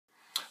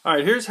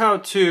Alright, here's how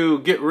to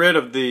get rid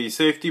of the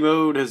safety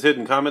mode has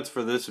hidden comments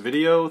for this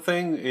video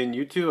thing in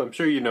YouTube. I'm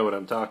sure you know what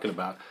I'm talking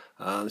about.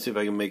 Let's see if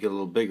I can make it a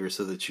little bigger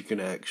so that you can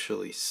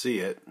actually see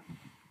it.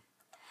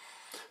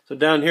 So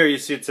down here you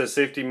see it says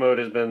safety mode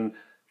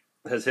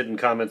has hidden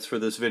comments for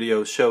this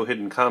video, show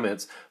hidden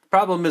comments. The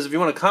problem is if you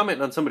want to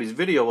comment on somebody's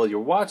video while you're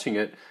watching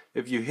it,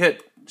 if you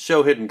hit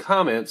show hidden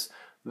comments,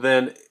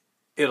 then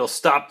it'll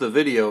stop the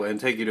video and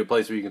take you to a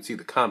place where you can see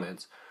the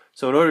comments.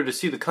 So in order to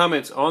see the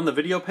comments on the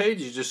video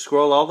page, you just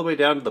scroll all the way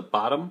down to the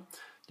bottom.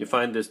 You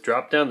find this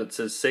drop down that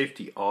says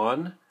safety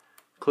on.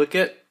 Click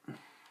it.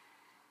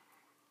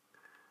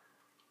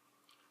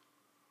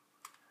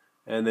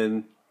 And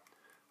then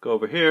go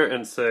over here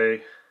and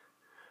say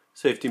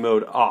safety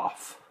mode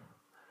off.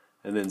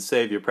 And then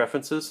save your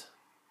preferences.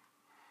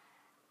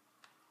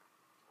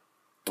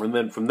 And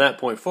then from that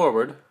point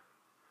forward,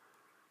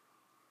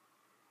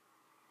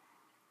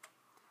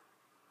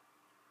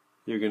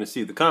 you're going to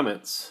see the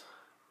comments.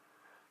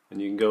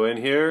 And you can go in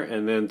here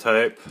and then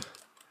type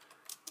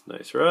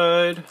nice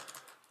ride,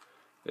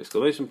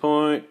 exclamation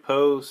point,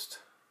 post.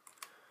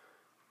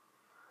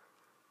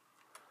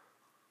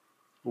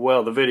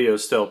 Well, the video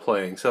is still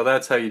playing, so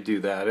that's how you do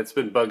that. It's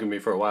been bugging me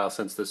for a while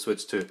since this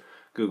switched to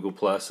Google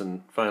Plus,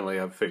 and finally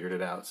I've figured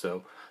it out.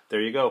 So there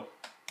you go.